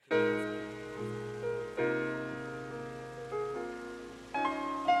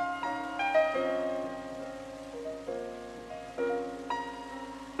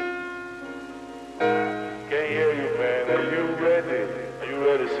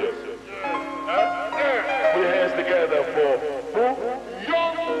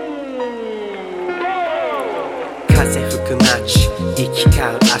行き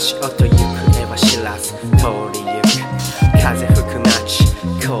交う足音行方は知らず通り行く風吹く街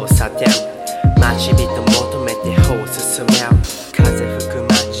交差点待ち人求めて歩進め合う風吹く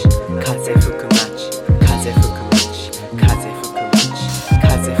街風吹く街風吹く街風吹く街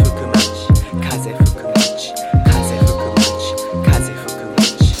風吹く街風吹く街風吹く街風吹く街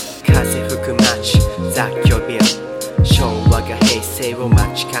風吹く街雑居ビル昭和が平成を待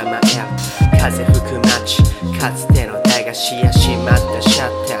ち構える風吹く街かつての駄菓子や閉まったシャ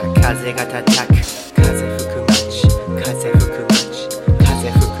ッター風が叩く風吹く街風吹く街風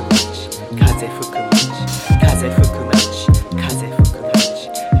吹く街風吹く街風吹く街風吹く街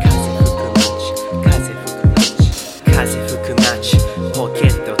風吹く街風吹く街風吹く街ポケ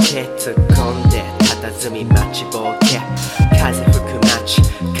ット手突っ込んで佇み待ちぼうけ風吹く街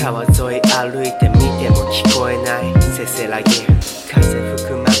川沿い歩いてみても聞こえないせせらぎ風吹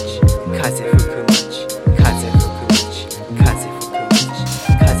く街風吹く街風吹く街風吹く街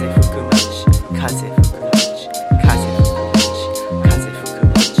風吹く街風吹く街風吹く街風吹く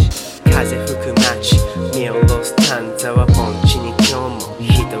街風吹く街見下ろす丹沢盆地に今日も人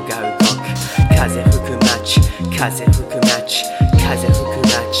が動く風吹く街風吹